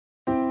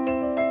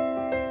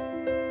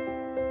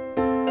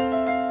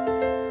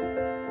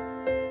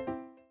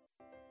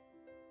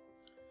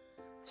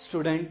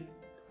Student,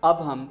 अब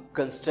हम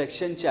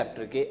construction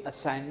chapter के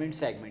असाइनमेंट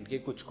सेगमेंट के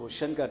कुछ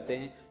क्वेश्चन करते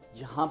हैं।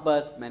 यहाँ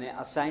पर मैंने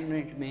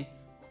असाइनमेंट में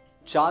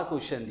 4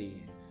 क्वेश्चन दिए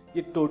हैं।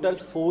 ये टोटल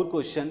 4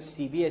 क्वेश्चन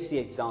सीबीएसई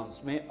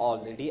एग्जाम्स में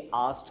ऑलरेडी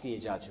आस्क्ड किए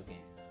जा चुके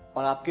हैं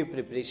और आपके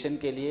प्रिपरेशन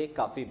के लिए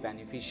काफ़ी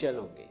बेनिफिशियल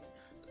होंगे।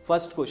 तो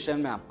फर्स्ट क्वेश्चन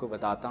मैं आपको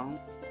बताता हूँ।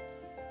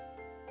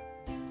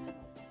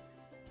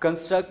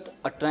 Construct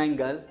a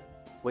triangle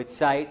with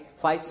side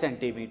 5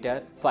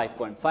 centimetre,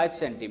 5.5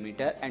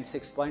 centimetre and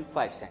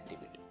 6.5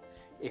 centimetre.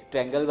 एक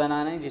ट्रायंगल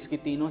बनाना है जिसकी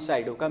तीनों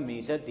साइडों का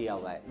मेजर दिया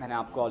हुआ है। मैंने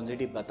आपको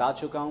ऑलरेडी बता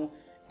चुका हूँ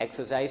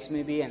एक्सरसाइज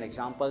में भी एंड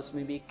एग्जाम्पल्स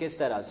में भी किस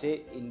तरह से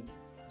इन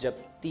जब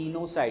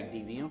तीनों साइड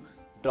दी हुई हो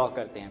ड्रॉ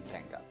करते हैं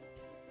ट्रायंगल।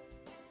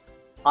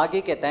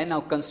 आगे कहता है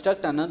now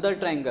construct another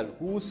triangle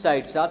whose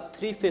sides are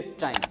 3/5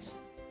 times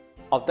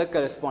of the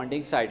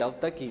corresponding side of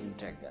the given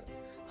triangle.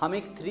 हम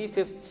एक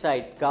 3/5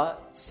 साइड का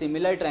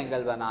सिमिलर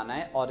ट्रायंगल बनाना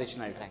है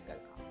ओरिजिनल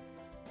ट्रायंगल का।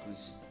 तो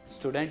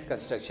स्टूडेंट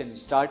कंस्ट्रक्शन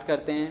स्टार्ट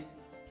करते हैं।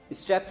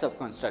 स्टेप्स ऑफ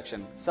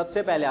कंस्ट्रक्शन,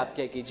 सबसे पहले आप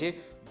क्या कीजिए,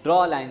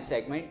 draw line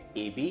segment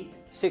A B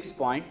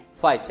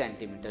 6.5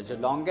 centimetre, जो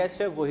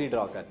लॉन्गेस्ट है वही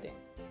ड्रॉ करते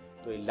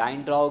हैं। तो ये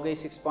लाइन ड्रॉ हो गई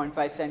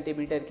 6.5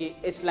 सेंटीमीटर की।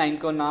 इस लाइन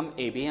को नाम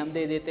ए बी हम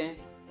दे देते हैं।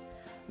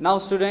 Now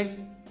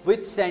student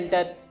with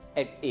centre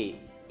at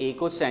ए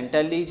को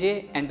सेंटर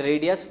लीजिए एंड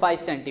रेडियस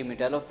 5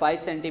 सेंटीमीटर और 5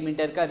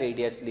 सेंटीमीटर का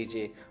रेडियस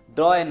लीजिए।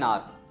 ड्रॉ एन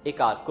आर्क,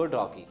 एक आर्क को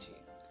ड्रॉ कीजिए।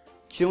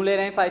 क्यों ले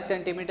रहे हैं 5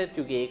 सेंटीमीटर?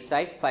 क्योंकि एक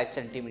साइड 5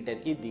 सेंटीमीटर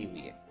की दी हुई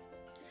है।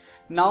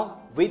 Now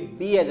with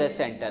B as a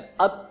centre,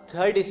 अब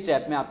थर्ड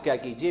स्टेप में आप क्या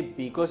कीजिए,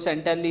 बी को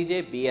सेंटर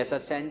लीजिए, B as a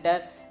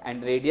centre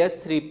and radius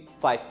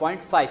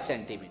 5.5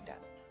 centimetre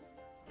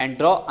and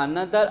draw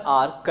another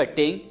arc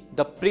cutting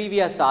the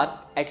previous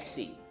arc at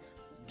C.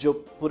 जो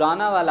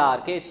पुराना वाला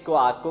आर्क है इसको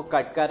आर्क को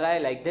कट कर रहा है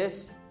लाइक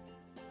दिस।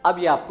 अब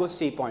ये आपको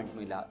सी पॉइंट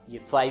मिला। ये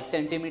 5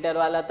 सेंटीमीटर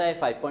वाला था,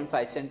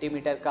 5.5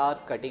 सेंटीमीटर का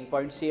आर्क, कटिंग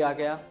पॉइंट सी आ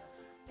गया।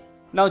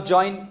 Now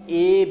join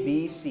A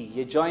B C,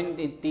 ये जॉइन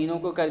इन तीनों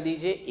को कर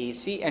दीजिए, ए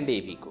सी एंड ए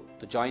बी को।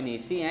 तो join A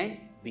C and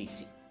B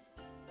C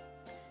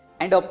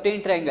and obtain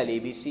triangle A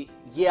B C.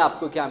 ये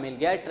आपको क्या मिल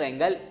गया?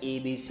 Triangle A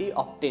B C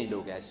obtained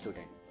हो गया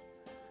स्टूडेंट।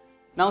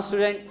 नाउ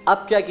स्टूडेंट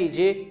अब क्या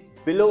कीजिए,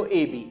 बिलो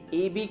ए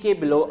बी के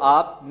बिलो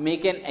आप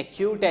make an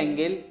acute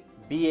angle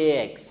B A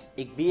X.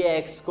 एक बी ए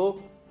एक्स को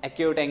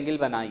एक्यूट एंगल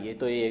बनाइए।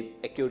 तो ये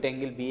acute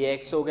angle B A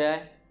X हो गया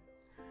है।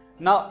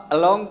 नाउ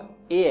अलोंग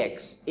ए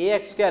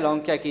एक्स के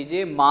अलोंग क्या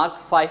कीजिए, मार्क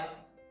 5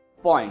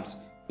 पॉइंट्स,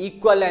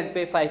 इक्वल लेंथ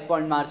पे 5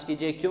 पॉइंट मार्क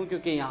कीजिए। क्यों?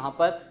 क्योंकि यहां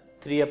पर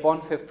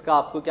 3/5 का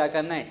आपको क्या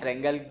करना है,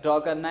 ट्रायंगल ड्रॉ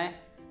करना है।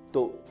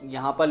 तो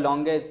यहां पर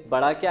लॉन्गेस्ट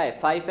बड़ा क्या है,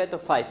 5 है, तो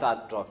 5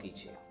 आर्क ड्रॉ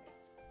कीजिए।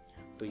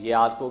 तो ये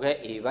आर्क हो गए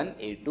A1,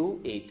 A2,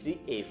 A3,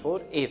 A4,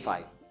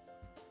 A5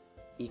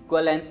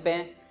 equal length पे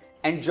है।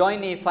 एंड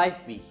जॉइन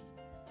A5B,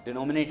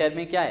 डिनोमिनेटर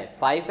में क्या है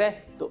 5 है,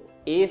 तो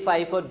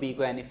A5 और B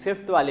को यानी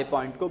 5th वाले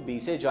पॉइंट को B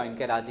से जॉइन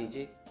करा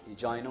दीजिए। ये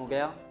जॉइन हो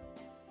गया।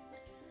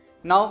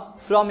 नाउ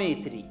फ्रॉम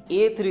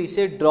A3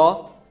 से draw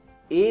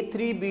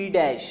A3B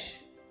dash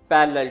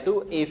parallel to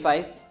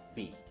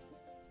A5B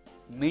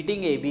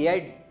meeting AB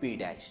eight B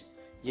dash.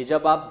 ये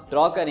जब आप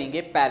ड्रॉ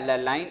करेंगे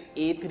पैरेलल लाइन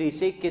A3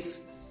 से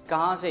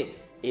कहां से,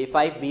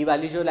 A5B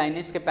वाली जो लाइन है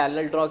इसके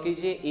पैरेलल ड्रॉ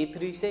कीजिए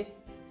A3 से।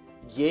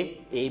 ये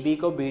AB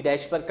को B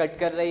डैश पर कट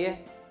कर रही है,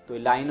 तो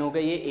लाइन हो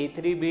गई है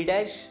A3B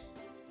डैश।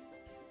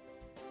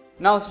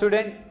 नाउ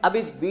स्टूडेंट अब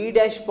इस B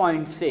डैश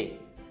पॉइंट से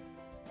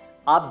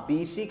आप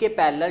BC के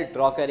पैरेलल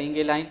ड्रॉ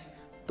करेंगे लाइन।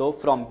 तो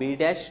from B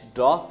dash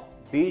draw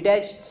B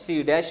dash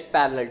C dash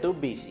parallel to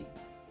BC।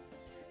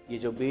 ये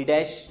जो B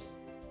डैश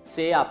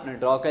से आपने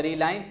ड्रॉ करी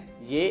लाइन,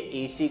 ये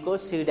AC को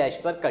C डैश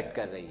पर कट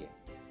कर रही है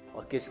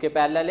और किसके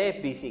पैरेलल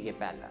है, BC के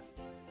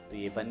पैरेलल। तो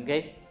ये बन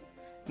गई।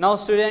 Now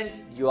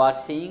student you are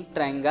seeing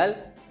triangle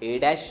A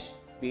dash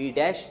B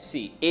dash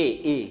C,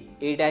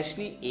 A dash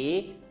नहीं,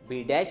 A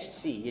B डैश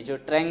C। ये जो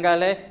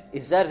ट्रायंगल है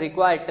इज अ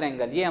रिक्वायर्ड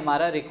ट्रायंगल। ये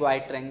हमारा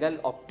रिक्वायर्ड ट्रायंगल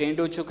ऑब्टेन्ड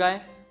हो चुका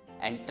है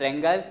and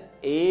triangle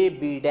A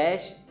B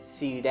dash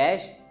C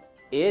dash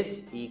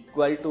is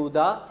equal to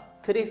the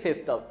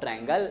 3/5 of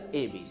triangle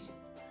ABC।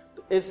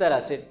 तो इस तरह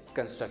से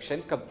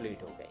कंस्ट्रक्शन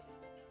कंप्लीट हो गई।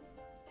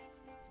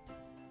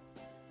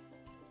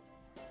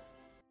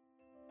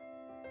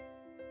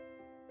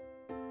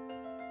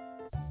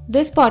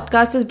 This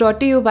podcast is brought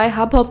to you bye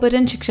hub hopper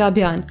and शिक्षा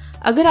अभियान।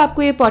 अगर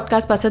आपको ये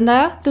पॉडकास्ट पसंद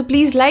आया तो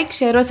प्लीज़ लाइक,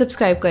 शेयर और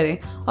सब्सक्राइब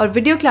करें और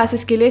वीडियो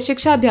क्लासेस के लिए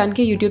शिक्षा अभियान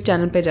के YouTube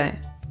चैनल पर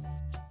जाएं।